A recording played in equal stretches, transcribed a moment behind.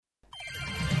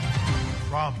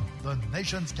From the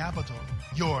nation's capital,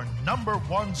 your number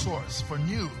one source for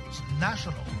news,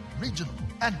 national, regional,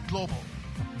 and global.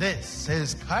 This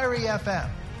is Kyrie FM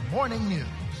Morning News.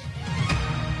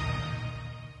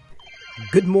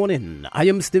 Good morning. I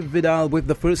am Steve Vidal with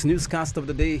the first newscast of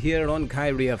the day here on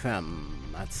Kyrie FM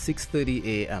at 6:30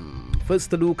 a.m.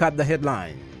 First, a look at the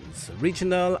headlines.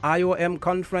 Regional IOM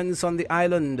conference on the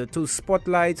island to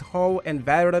spotlight how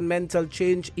environmental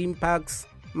change impacts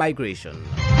migration.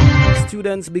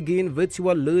 Students begin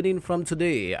virtual learning from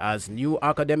today as new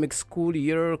academic school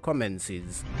year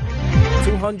commences.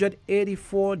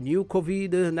 284 new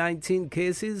COVID-19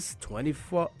 cases,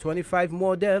 25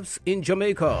 more deaths in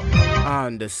Jamaica,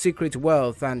 and the secret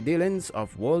wealth and dealings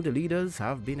of world leaders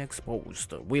have been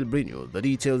exposed. We'll bring you the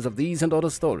details of these and other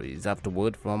stories after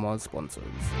word from our sponsors.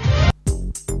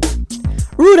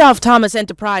 Rudolph Thomas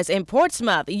Enterprise in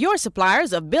Portsmouth, your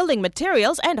suppliers of building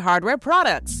materials and hardware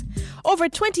products. Over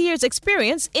 20 years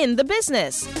experience in the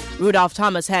business. Rudolph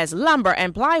Thomas has lumber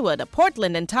and plywood,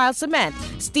 Portland and tile cement,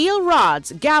 steel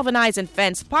rods, galvanized and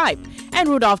fence pipe, and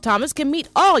Rudolph Thomas can meet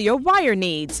all your wire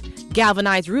needs.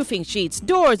 Galvanized roofing sheets,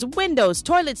 doors, windows,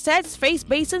 toilet sets, face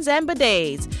basins and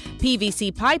bidets,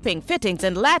 PVC piping, fittings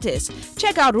and lattice.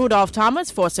 Check out Rudolph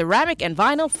Thomas for ceramic and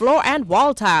vinyl floor and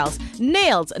wall tiles,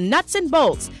 nails, nuts and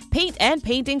bolts, paint and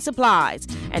painting supplies.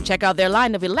 And check out their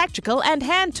line of electrical and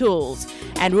hand tools.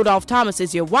 And Rudolph Thomas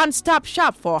is your one-stop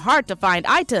shop for hard-to-find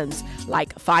items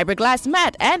like fiberglass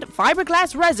mat and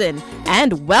fiberglass resin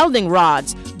and welding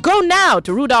rods. Go now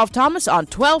to Rudolph Thomas on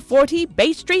 1240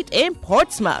 Bay Street in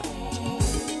Portsmouth.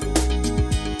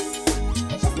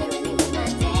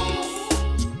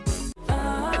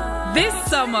 This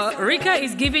summer, Rika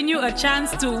is giving you a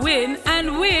chance to win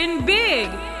and win big.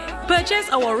 Purchase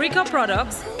our Rika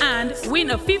products and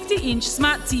win a 50-inch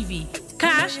smart TV,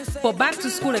 cash for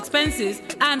back-to-school expenses,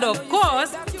 and of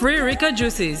course, free Rika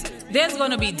juices. There's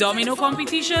going to be domino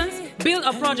competitions, build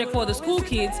a project for the school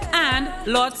kids, and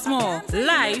lots more.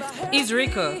 Life is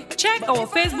Rika. Check our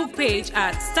Facebook page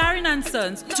at Starring &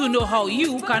 Sons to know how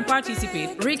you can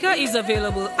participate. Rika is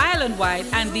available island-wide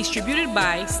and distributed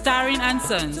by Starring &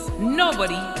 Sons.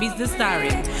 Nobody beats the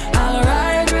Starring.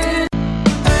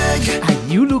 Are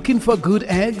you looking for good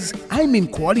eggs? I mean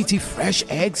quality fresh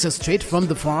eggs straight from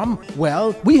the farm?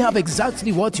 Well, we have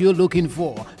exactly what you're looking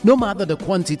for, no matter the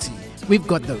quantity. We've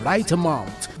got the right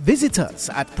amount. Visit us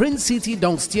at Prince City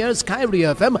downstairs Kyrie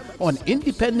FM on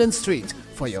Independence Street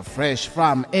for your fresh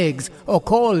farm eggs, or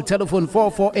call telephone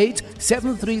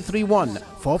 448-7331,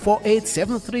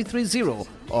 448-7330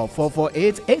 or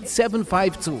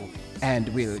 448-8752 and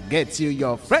we'll get you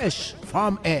your fresh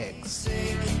farm eggs.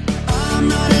 I'm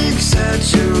not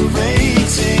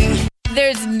exaggerating.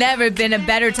 There's never been a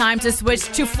better time to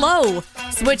switch to Flow.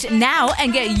 Switch now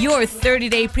and get your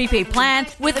 30-day prepaid plan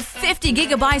with 50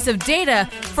 gigabytes of data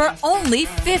for only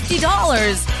 $50.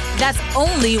 That's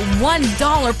only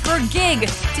 $1 per gig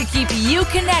to keep you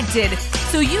connected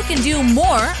so you can do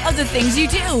more of the things you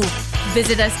do.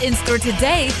 Visit us in-store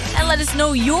today and let us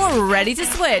know you're ready to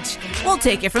switch. We'll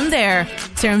take it from there.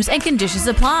 Terms and conditions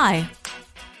apply.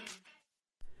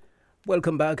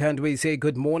 Welcome back, and we say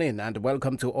good morning and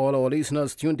welcome to all our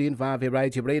listeners tuned in via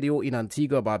Variety Radio in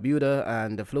Antigua, Barbuda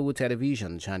and Flow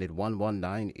Television, Channel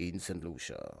 119 in St.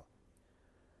 Lucia.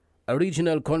 A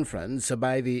regional conference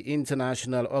by the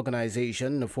International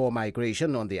Organization for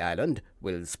Migration on the island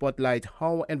will spotlight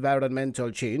how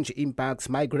environmental change impacts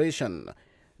migration.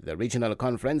 The Regional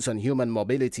Conference on Human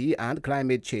Mobility and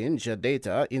Climate Change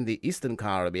Data in the Eastern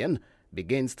Caribbean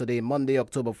begins today, Monday,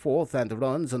 October 4th, and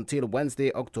runs until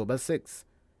Wednesday, October 6th.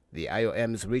 The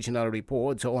IOM's regional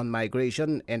report on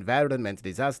migration, environment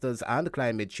disasters, and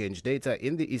climate change data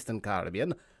in the Eastern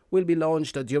Caribbean will be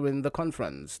launched during the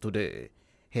conference today.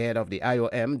 Head of the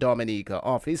IOM Dominica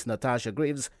office, Natasha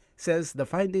Graves, says the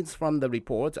findings from the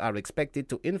report are expected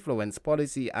to influence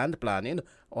policy and planning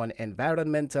on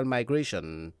environmental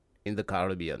migration in the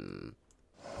Caribbean.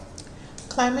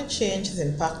 Climate change is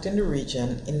impacting the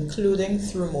region, including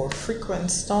through more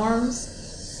frequent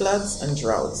storms, floods and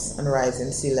droughts, and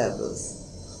rising sea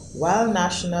levels. While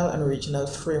national and regional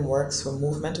frameworks for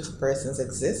movement of persons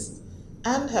exist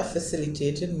and have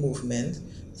facilitated movement,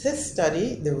 this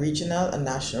study, the regional and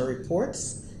national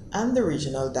reports, and the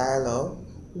regional dialogue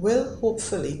will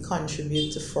hopefully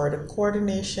contribute to further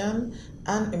coordination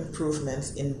and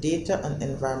improvements in data on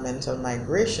environmental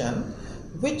migration,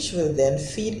 which will then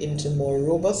feed into more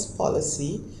robust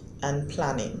policy and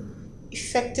planning,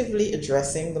 effectively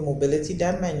addressing the mobility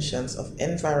dimensions of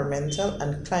environmental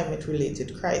and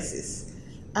climate-related crises,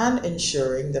 and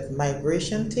ensuring that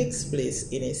migration takes place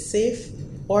in a safe,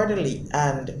 orderly,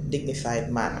 and dignified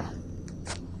manner.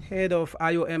 Head of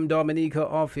IOM Dominica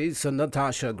office,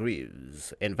 Natasha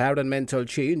Greaves. Environmental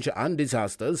change and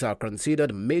disasters are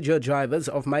considered major drivers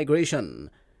of migration.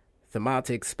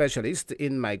 Thematic specialist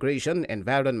in migration,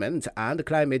 environment, and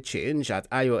climate change at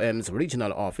IOM's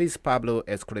regional office, Pablo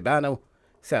Escribano,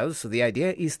 says the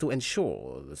idea is to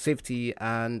ensure safety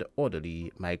and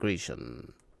orderly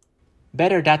migration.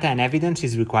 Better data and evidence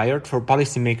is required for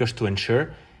policymakers to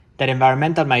ensure that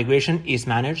environmental migration is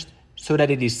managed so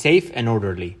that it is safe and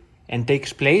orderly, and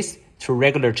takes place through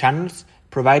regular channels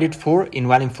provided for in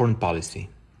well-informed policy.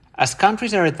 As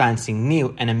countries are advancing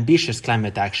new and ambitious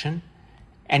climate action,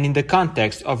 and in the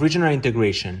context of regional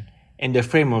integration and the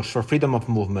frameworks for freedom of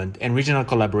movement and regional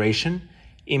collaboration,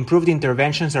 improved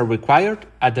interventions are required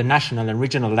at the national and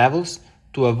regional levels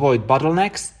to avoid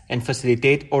bottlenecks and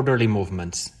facilitate orderly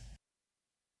movements.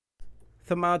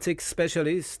 Thematic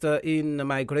specialist in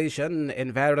migration,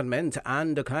 environment,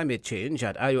 and climate change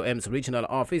at IOM's regional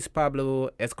office,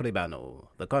 Pablo Escribano.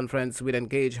 The conference will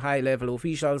engage high-level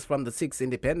officials from the 6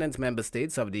 independent member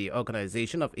states of the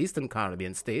Organization of Eastern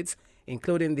Caribbean States,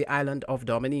 including the island of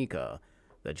Dominica.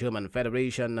 The German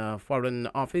Federation Foreign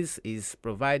Office is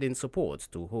providing support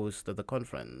to host the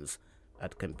conference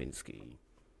at Kempinski.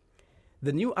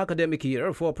 The new academic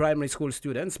year for primary school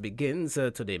students begins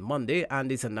today, Monday,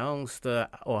 and is announced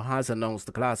or has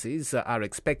announced classes are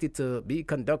expected to be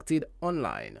conducted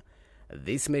online.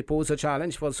 This may pose a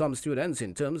challenge for some students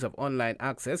in terms of online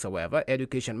access. However,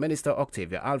 Education Minister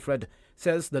Octavia Alfred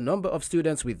says the number of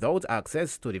students without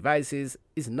access to devices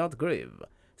is not grave.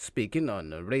 Speaking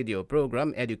on a radio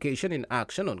program Education in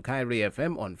Action on Kyrie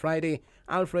FM on Friday,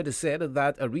 Alfred said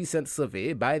that a recent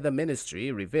survey by the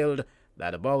ministry revealed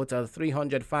that about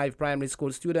 305 primary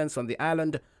school students on the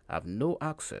island have no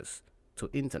access to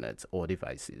internet or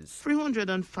devices.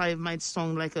 305 might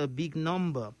sound like a big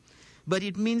number, but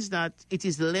it means that it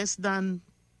is less than,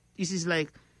 it is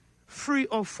like 3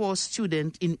 or 4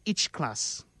 students in each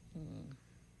class.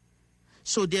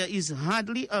 So there is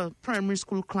hardly a primary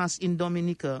school class in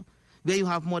Dominica where you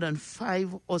have more than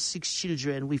 5 or 6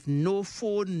 children with no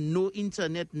phone, no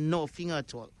internet, nothing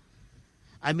at all.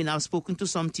 I mean, I've spoken to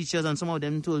some teachers and some of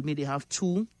them told me they have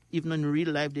 2. Even in real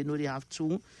life, they know they have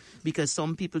 2 because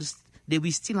some people, we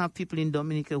still have people in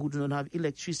Dominica who do not have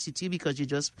electricity because you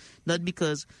just, not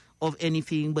because of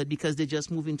anything, but because they just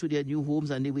move into their new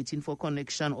homes and they're waiting for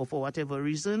connection or for whatever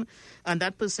reason. And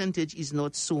that percentage is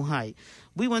not so high.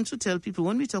 We want to tell people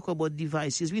when we talk about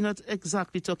devices, we're not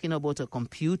exactly talking about a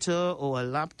computer or a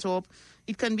laptop.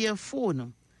 It can be a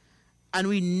phone. And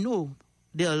we know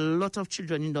there are a lot of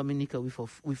children in Dominica with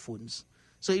phones.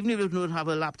 So even if they don't have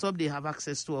a laptop, they have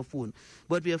access to a phone.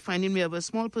 But we are finding we have a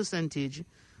small percentage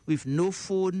with no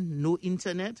phone, no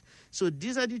internet. So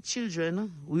these are the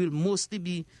children we will mostly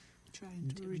be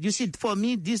trying to reach. You see, for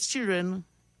me, these children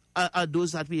are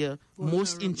those that we are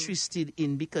most interested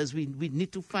in because we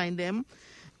need to find them,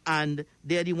 and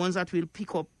they're the ones that will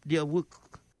pick up their work.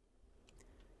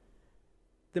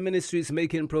 The ministry is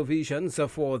making provisions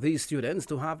for these students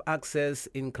to have access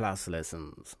in class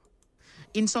lessons.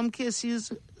 In some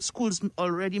cases, schools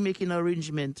already making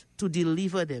arrangement to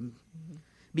deliver them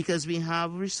because we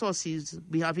have resources,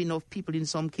 we have enough people in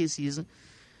some cases.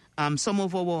 Some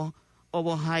of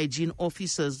our hygiene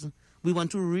officers, we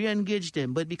want to re-engage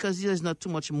them, but because there's not too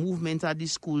much movement at the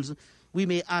schools, we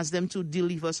may ask them to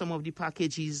deliver some of the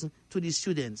packages to the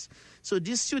students. So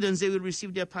these students, they will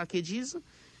receive their packages.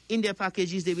 In their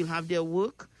packages, they will have their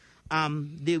work.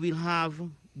 They will have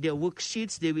their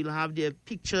worksheets. They will have their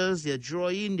pictures, their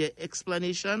drawing, their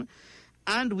explanation.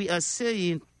 And we are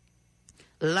saying,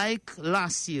 like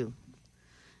last year,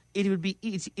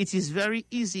 it is very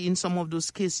easy in some of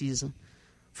those cases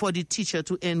for the teacher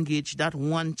to engage that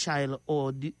one child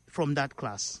from that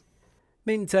class.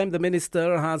 Meantime, the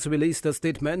minister has released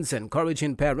statements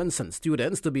encouraging parents and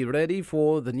students to be ready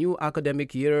for the new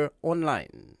academic year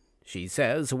online. She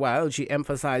says while she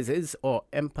empathizes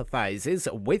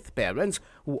with parents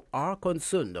who are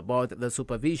concerned about the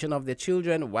supervision of their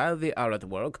children while they are at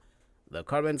work, the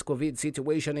current COVID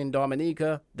situation in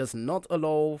Dominica does not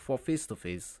allow for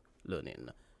face-to-face learning.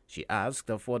 She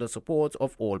asked for the support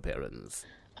of all parents.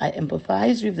 I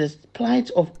empathize with the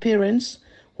plight of parents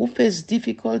who face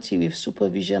difficulty with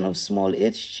supervision of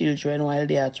small-aged children while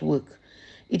they are at work.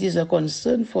 It is a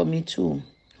concern for me too.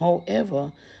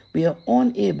 However, we are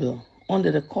unable,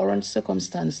 under the current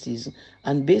circumstances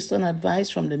and based on advice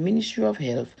from the Ministry of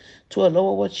Health, to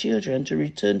allow our children to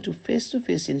return to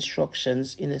face-to-face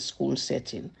instructions in a school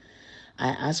setting. I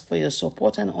ask for your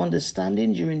support and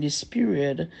understanding during this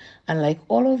period, and like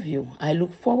all of you, I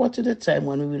look forward to the time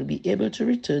when we will be able to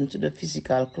return to the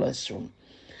physical classroom.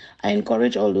 I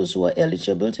encourage all those who are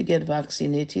eligible to get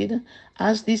vaccinated,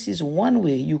 as this is one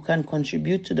way you can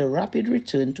contribute to the rapid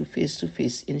return to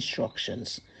face-to-face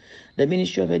instructions. The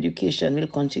Ministry of Education will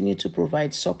continue to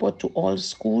provide support to all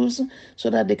schools so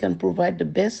that they can provide the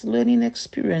best learning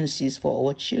experiences for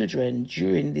our children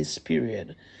during this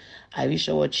period. I wish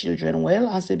our children well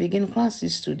as they begin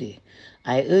classes today.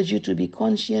 I urge you to be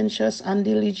conscientious and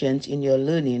diligent in your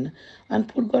learning and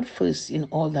put God first in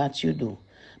all that you do.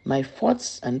 My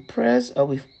thoughts and prayers are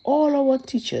with all our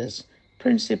teachers,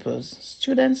 principals,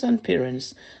 students, and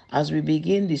parents as we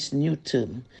begin this new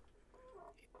term.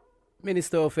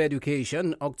 Minister of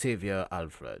Education, Octavia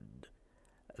Alfred.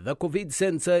 The COVID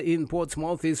Center in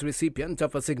Portsmouth is recipient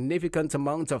of a significant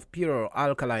amount of pure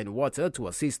alkaline water to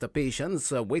assist the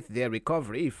patients with their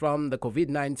recovery from the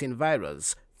COVID-19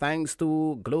 virus, thanks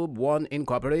to Globe One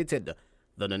Incorporated.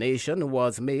 The donation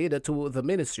was made to the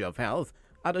Ministry of Health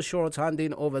at a short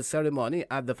handing over ceremony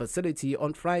at the facility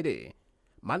on Friday.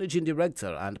 Managing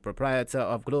Director and Proprietor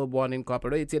of Globe One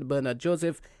Incorporated, Bernard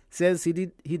Joseph, says he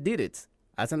did it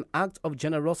as an act of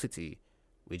generosity,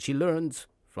 which he learned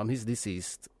from his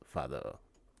deceased father.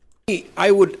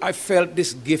 I felt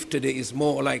this gift today is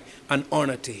more like an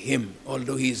honor to him,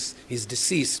 although he's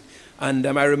deceased. And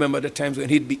I remember the times when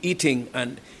he'd be eating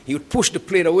and he would push the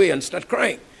plate away and start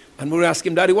crying. And we would ask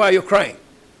him, Daddy, why are you crying?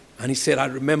 And he said, I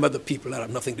remember the people that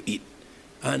have nothing to eat.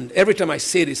 And every time I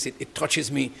say this, it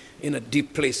touches me in a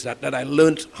deep place that I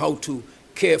learned how to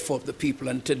care for the people.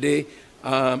 And today,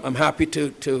 I'm happy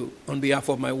to, on behalf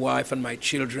of my wife and my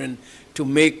children, to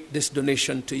make this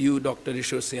donation to you, Dr.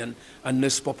 Deshosey, and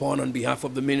Nurse Popon on behalf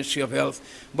of the Ministry of Health,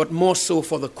 but more so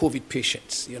for the COVID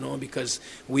patients, because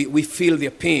we feel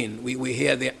their pain, we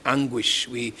hear their anguish.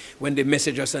 When they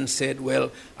message us and said,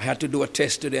 well, I had to do a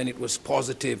test today and it was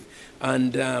positive,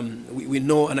 and we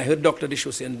know, and I heard Dr.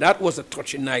 Deshosey, and that was a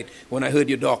touching night when I heard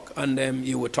you, Doc, and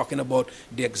you were talking about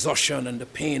the exhaustion and the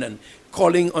pain and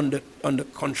calling on the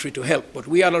country to help. But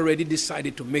we had already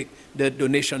decided to make the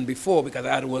donation before, because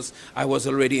I was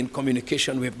already in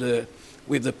communication with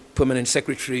the Permanent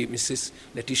Secretary, Mrs.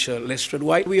 Letitia Lestrade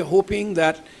White. We are hoping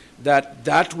that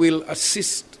will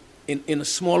assist in a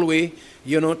small way,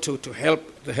 to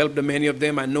help the many of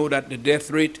them. I know that the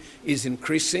death rate is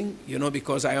increasing,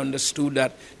 because I understood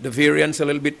that the variant's a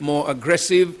little bit more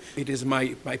aggressive. It is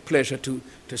my pleasure to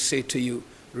say to you,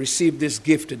 receive this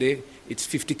gift today. It's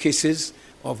 50 cases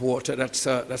of water. That's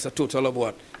a total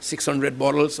of 600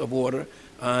 bottles of water.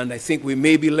 And I think we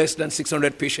may be less than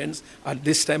 600 patients at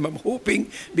this time, I'm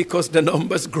hoping, because the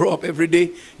numbers grow up every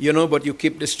day, but you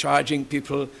keep discharging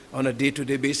people on a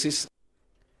day-to-day basis.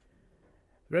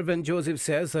 Reverend Joseph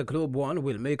says Globe One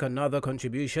will make another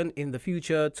contribution in the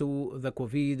future to the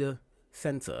COVID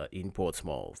Center in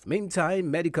Portsmouth. Meantime,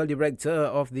 Medical Director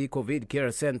of the COVID Care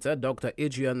Center, Dr.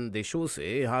 Adrian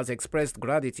Deshosey, has expressed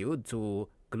gratitude to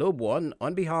Globe One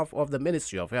on behalf of the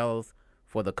Ministry of Health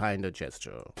for the kind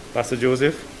gesture. Pastor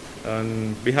Joseph,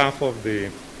 on behalf of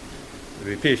the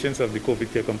patients of the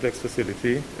COVID Care Complex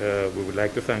facility, we would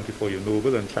like to thank you for your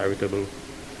noble and charitable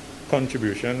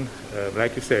contribution,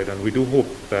 like you said, and we do hope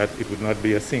that it would not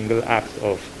be a single act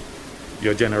of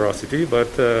your generosity, but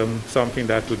something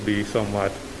that would be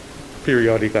somewhat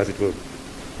periodic, as it were.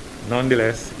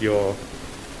 Nonetheless, your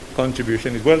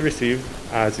contribution is well received,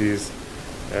 as is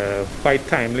quite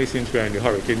timely since we are in the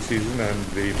hurricane season and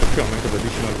the procurement of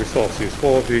additional resources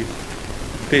for the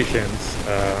patients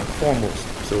foremost.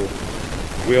 So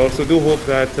we also do hope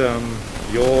that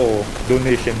your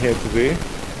donation here today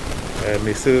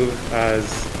may serve as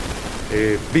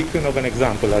a beacon of an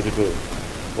example, as it were,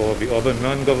 for the other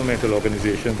non-governmental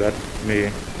organizations that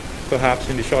may, perhaps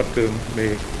in the short term,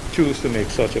 may choose to make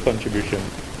such a contribution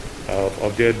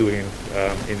of their doing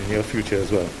in the near future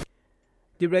as well.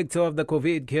 Director of the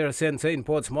COVID Care Center in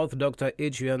Portsmouth, Dr.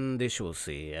 Adrian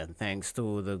Deshosey, and thanks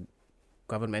to the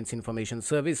Government's Information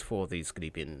Service for this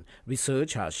clipping.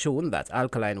 Research has shown that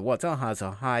alkaline water has a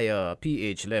higher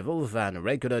pH level than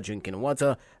regular drinking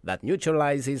water that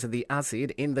neutralizes the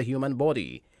acid in the human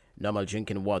body. Normal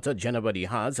drinking water generally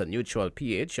has a neutral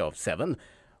pH of 7,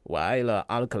 while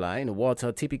alkaline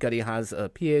water typically has a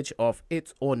pH of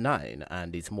 8 or 9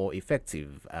 and is more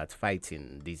effective at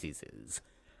fighting diseases.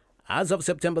 As of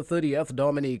September 30th,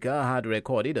 Dominica had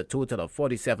recorded a total of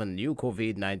 47 new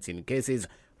COVID-19 cases.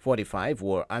 45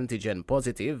 were antigen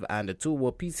positive and 2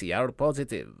 were PCR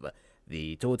positive.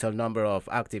 The total number of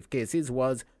active cases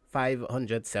was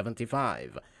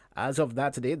 575. As of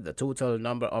that date, the total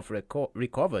number of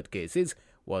recovered cases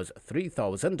was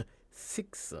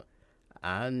 3,006,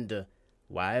 and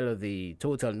while the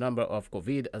total number of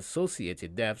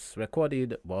COVID-associated deaths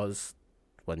recorded was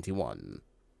 21.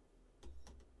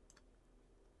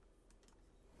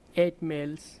 8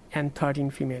 males and 13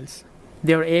 females.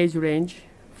 Their age range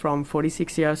from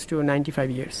 46 years to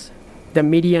 95 years. The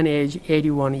median age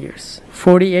 81 years.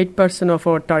 48% of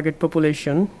our target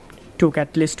population took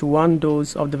at least one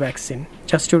dose of the vaccine.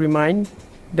 Just to remind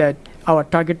that our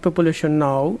target population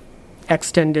now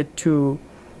extended to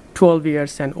 12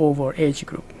 years and over age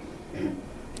group.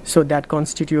 So that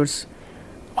constitutes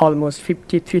almost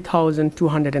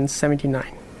 53,279.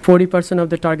 40% of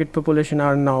the target population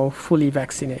are now fully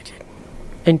vaccinated.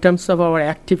 In terms of our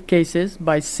active cases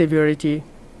by severity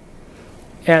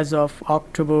as of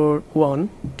October 1,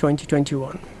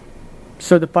 2021.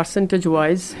 So the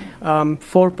percentage-wise,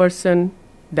 4%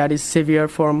 that is severe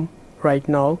form right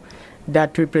now,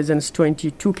 that represents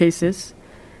 22 cases.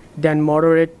 Then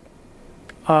moderate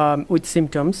with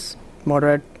symptoms,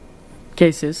 moderate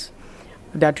cases,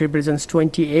 that represents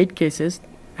 28 cases,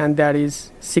 and that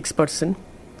is 6%.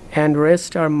 And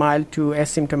rest are mild to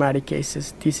asymptomatic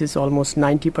cases. This is almost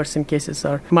 90% cases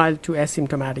are mild to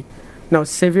asymptomatic. Now,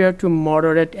 severe to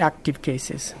moderate active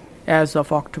cases as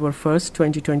of October 1st,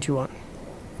 2021.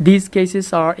 These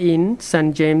cases are in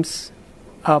St. James,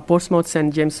 Portsmouth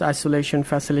St. James Isolation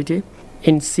Facility,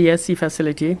 in CSC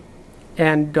Facility,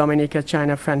 and Dominica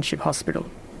China Friendship Hospital.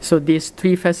 So these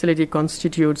three facilities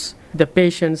constitutes the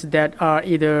patients that are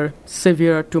either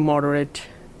severe to moderate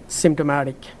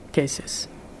symptomatic cases.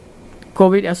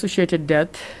 COVID-associated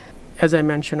death, as I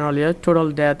mentioned earlier,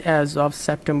 total death as of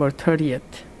September 30th,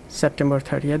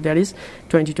 that is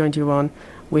 2021,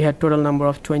 we had total number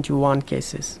of 21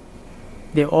 cases.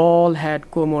 They all had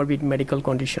comorbid medical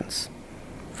conditions,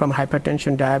 from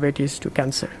hypertension, diabetes to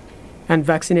cancer. And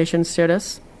vaccination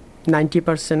status,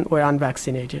 90% were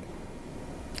unvaccinated.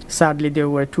 Sadly, there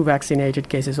were 2 vaccinated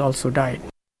cases also died.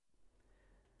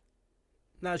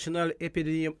 National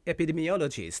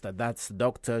epidemiologist, that's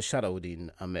Dr.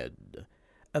 Sharaudin Ahmed.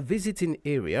 A visiting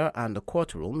area and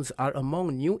courtrooms are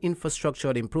among new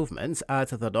infrastructure improvements at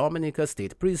the Dominica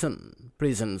State Prison.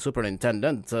 Prison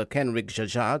Superintendent Kenrick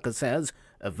Jajak says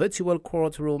a virtual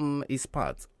courtroom is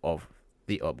part of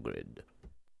the upgrade.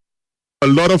 A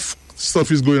lot of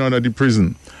stuff is going on at the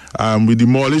prison. We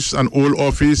demolished an old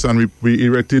office and we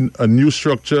erected a new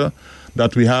structure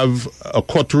that we have a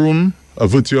courtroom, a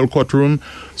virtual courtroom.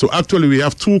 So actually we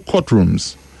have 2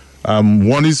 courtrooms.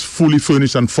 One is fully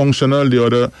furnished and functional. The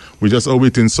other, we're just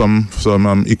awaiting some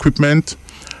equipment.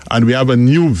 And we have a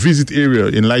new visit area.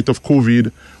 In light of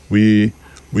COVID, we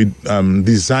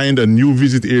designed a new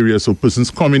visit area so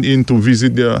persons coming in to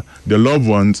visit their loved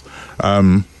ones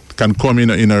can come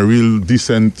in a real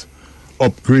decent,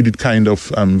 upgraded kind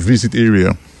of visit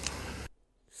area.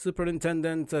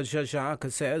 Superintendent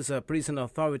Jajak says prison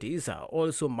authorities are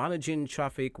also managing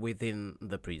traffic within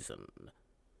the prison.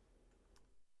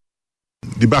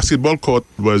 The basketball court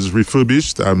was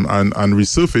refurbished and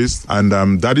resurfaced,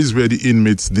 and that is where the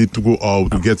inmates need to go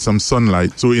out to get some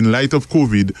sunlight. So in light of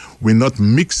COVID, we're not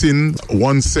mixing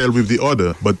one cell with the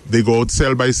other, but they go out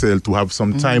cell by cell to have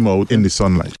some time out in the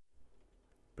sunlight.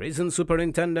 Prison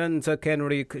Superintendent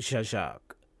Kenrick Jajak.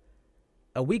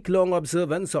 A week-long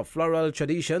observance of floral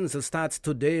traditions starts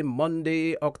today,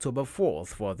 Monday, October 4th,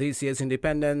 for this year's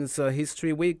Independence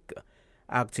History Week.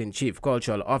 Acting Chief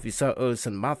Cultural Officer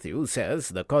Urson Matthews says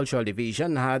the Cultural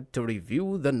Division had to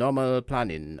review the normal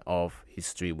planning of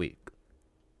History Week.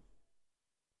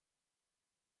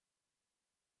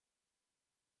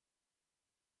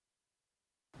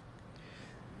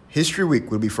 History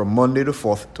Week will be from Monday the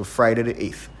 4th to Friday the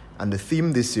 8th, and the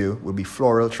theme this year will be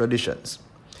floral traditions.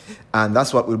 And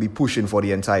that's what we'll be pushing for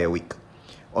the entire week.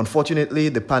 Unfortunately,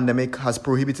 the pandemic has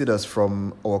prohibited us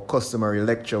from our customary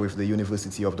lecture with the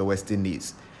University of the West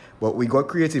Indies, but we got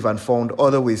creative and found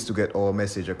other ways to get our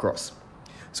message across.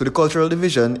 So the Cultural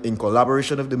Division, in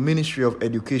collaboration with the Ministry of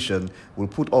Education, will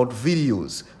put out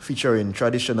videos featuring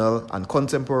traditional and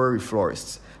contemporary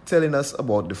florists, telling us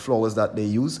about the flowers that they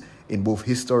use in both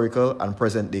historical and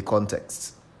present-day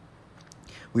contexts.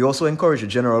 We also encourage the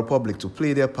general public to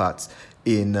play their parts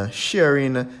in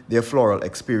sharing their floral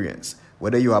experience,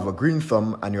 whether you have a green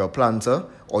thumb and you're a planter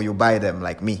or you buy them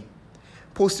like me.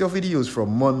 Post your videos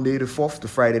from Monday the 4th to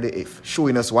Friday the 8th,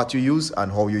 showing us what you use and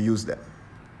how you use them.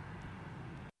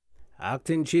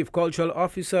 Acting Chief Cultural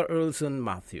Officer Urson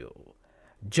Matthew.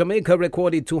 Jamaica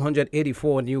recorded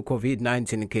 284 new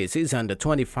COVID-19 cases and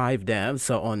 25 deaths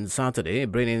on Saturday,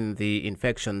 bringing the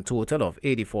infection total of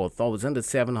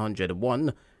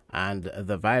 84,701 and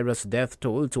the virus death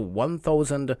toll to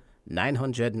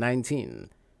 1,919.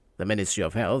 The Ministry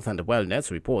of Health and Wellness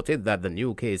reported that the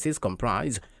new cases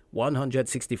comprise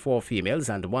 164 females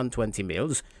and 120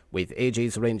 males, with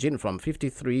ages ranging from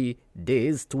 53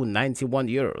 days to 91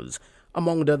 years.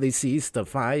 Among the deceased,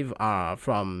 5 are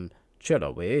from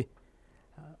Trelawney,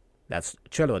 that's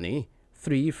Trelawney,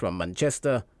 3 from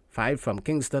Manchester, 5 from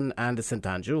Kingston and St.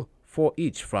 Andrew, 4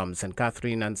 each from St.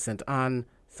 Catherine and St. Anne,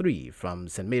 3 from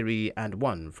St. Mary and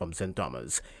 1 from St.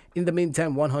 Thomas. In the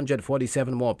meantime,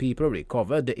 147 more people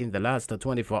recovered in the last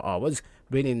 24 hours,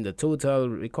 bringing the total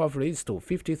recoveries to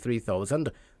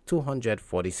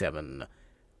 53,247.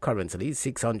 Currently,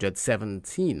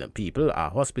 617 people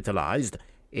are hospitalized.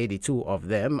 82 of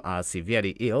them are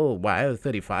severely ill, while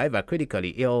 35 are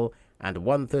critically ill and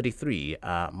 133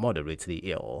 are moderately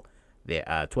ill. There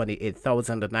are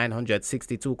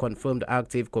 28,962 confirmed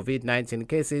active COVID-19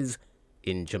 cases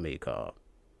in Jamaica.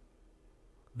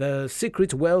 The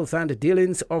secret wealth and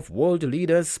dealings of world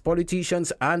leaders,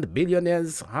 politicians, and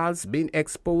billionaires has been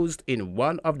exposed in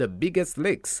one of the biggest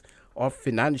leaks of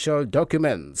financial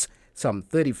documents. Some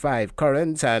 35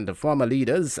 current and former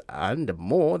leaders and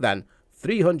more than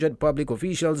 300 public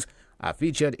officials are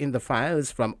featured in the files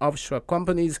from offshore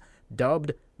companies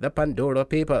dubbed the Pandora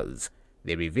Papers.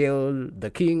 They reveal the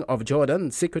King of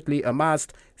Jordan secretly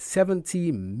amassed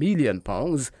 £70 million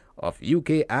of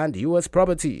UK and US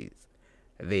properties.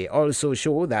 They also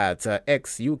show that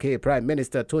ex-UK Prime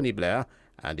Minister Tony Blair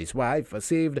and his wife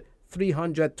saved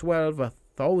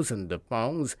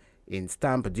 £312,000 in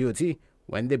stamp duty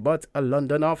when they bought a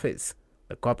London office.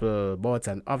 The couple bought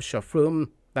an offshore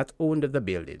firm that owned the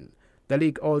building. The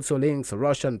leak also links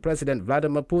Russian President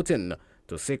Vladimir Putin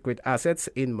to secret assets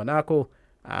in Monaco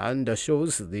and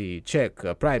shows the Czech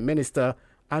Prime Minister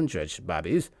Andrej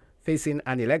Babis, facing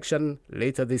an election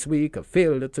later this week,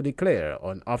 failed to declare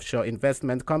on offshore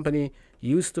investment company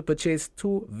used to purchase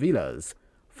 2 villas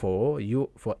for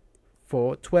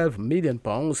 £12 million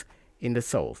in the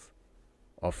south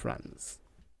of France.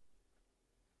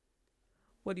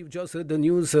 Well, you've just heard the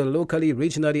news locally,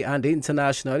 regionally, and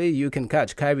internationally. You can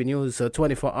catch Kyrie News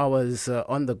 24 hours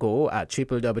on the go at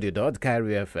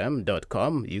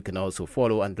www.kyriefm.com. You can also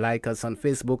follow and like us on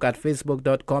Facebook at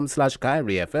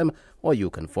facebook.com/KyrieFM, or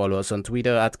you can follow us on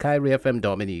Twitter at KyrieFM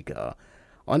Dominica.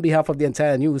 On behalf of the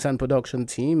entire news and production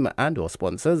team and our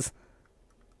sponsors,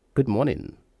 good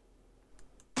morning.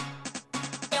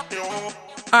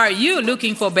 Are you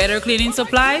looking for better cleaning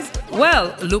supplies?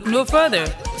 Well, look no further.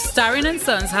 Starrin &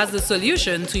 Sons has the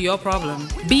solution to your problem.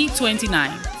 B29.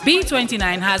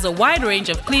 B29 has a wide range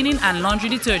of cleaning and laundry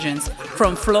detergents,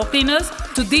 from floor cleaners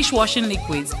to dishwashing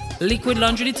liquids, liquid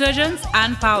laundry detergents,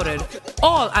 and powdered,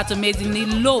 all at amazingly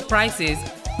low prices.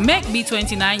 Make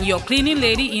B29 your cleaning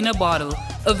lady in a bottle.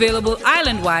 Available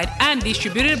island-wide and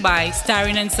distributed by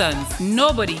Starrin & Sons.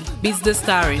 Nobody beats the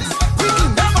Starrin.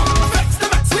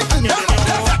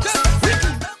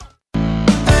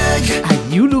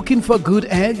 Are you looking for good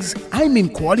eggs? I mean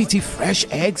quality fresh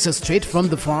eggs straight from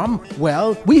the farm?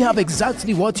 Well, we have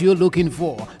exactly what you're looking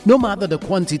for, no matter the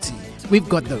quantity. We've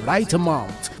got the right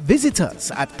amount. Visit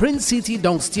us at Prince City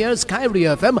downstairs Kyrie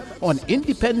FM on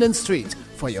Independence Street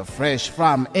for your fresh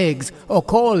farm eggs, or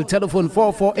call telephone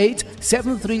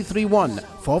 448-7331,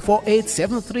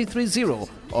 448-7330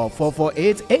 or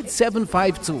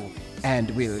 448-8752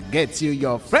 and we'll get you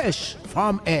your fresh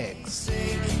farm eggs.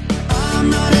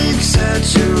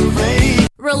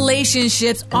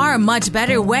 Relationships are much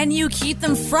better when you keep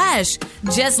them fresh,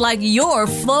 just like your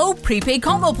Flow prepaid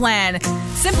combo plan.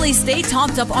 Simply stay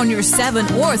topped up on your 7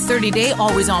 or 30-day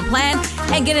always-on plan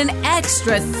and get an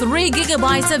extra 3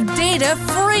 gigabytes of data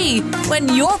free when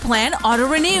your plan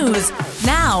auto-renews.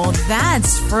 Now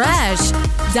that's fresh.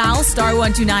 Dial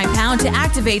 *129# to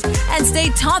activate and stay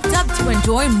topped up to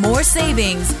enjoy more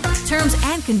savings. Terms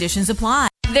and conditions apply.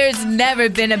 There's never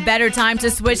been a better time to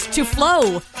switch to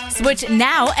Flow. Switch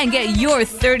now and get your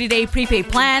 30-day prepaid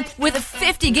plan with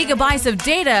 50 gigabytes of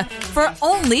data for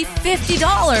only $50.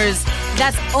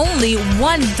 That's only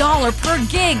 $1 per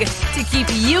gig to keep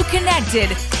you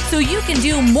connected so you can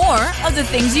do more of the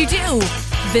things you do.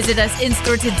 Visit us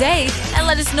in-store today and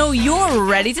let us know you're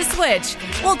ready to switch.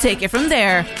 We'll take it from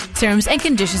there. Terms and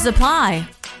conditions apply.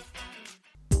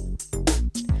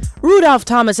 Rudolph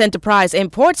Thomas Enterprise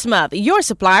in Portsmouth, your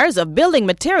suppliers of building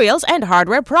materials and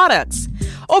hardware products.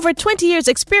 Over 20 years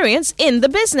experience in the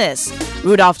business.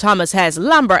 Rudolph Thomas has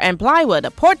lumber and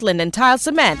plywood, Portland and tile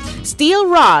cement, steel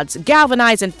rods,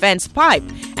 galvanized and fenced pipe,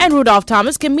 and Rudolph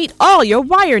Thomas can meet all your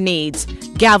wire needs.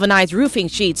 Galvanized roofing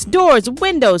sheets, doors,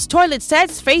 windows, toilet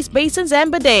sets, face basins,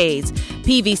 and bidets.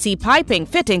 PVC piping,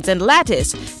 fittings, and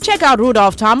lattice. Check out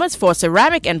Rudolph Thomas for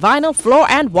ceramic and vinyl floor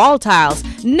and wall tiles,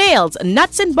 nails,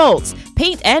 nuts and bolts,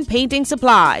 paint and painting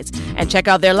supplies. And check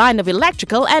out their line of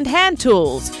electrical and hand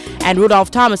tools. And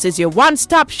Rudolph Thomas is your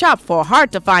one-stop shop for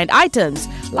hard-to-find items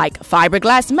like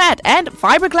fiberglass mat and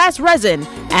fiberglass resin,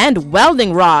 and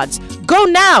welding rods. Go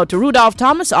now to Rudolph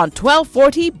Thomas on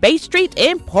 1240 Bay Street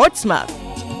in Portsmouth.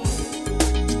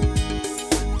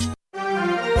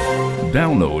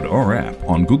 Download our app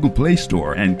on Google Play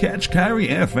Store and catch Carry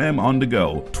FM on the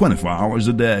go 24 hours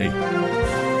a day.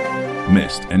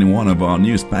 Missed any one of our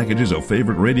news packages or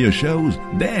favorite radio shows?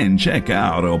 Then check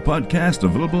out our podcast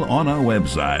available on our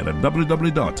website at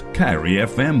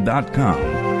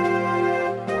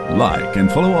www.carryfm.com. Like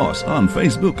and follow us on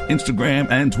Facebook, Instagram,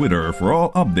 and Twitter for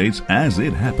all updates as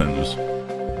it happens.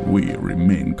 We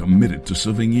remain committed to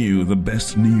serving you the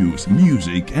best news,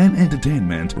 music, and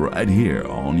entertainment right here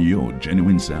on your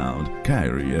genuine sound,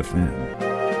 Carry FM.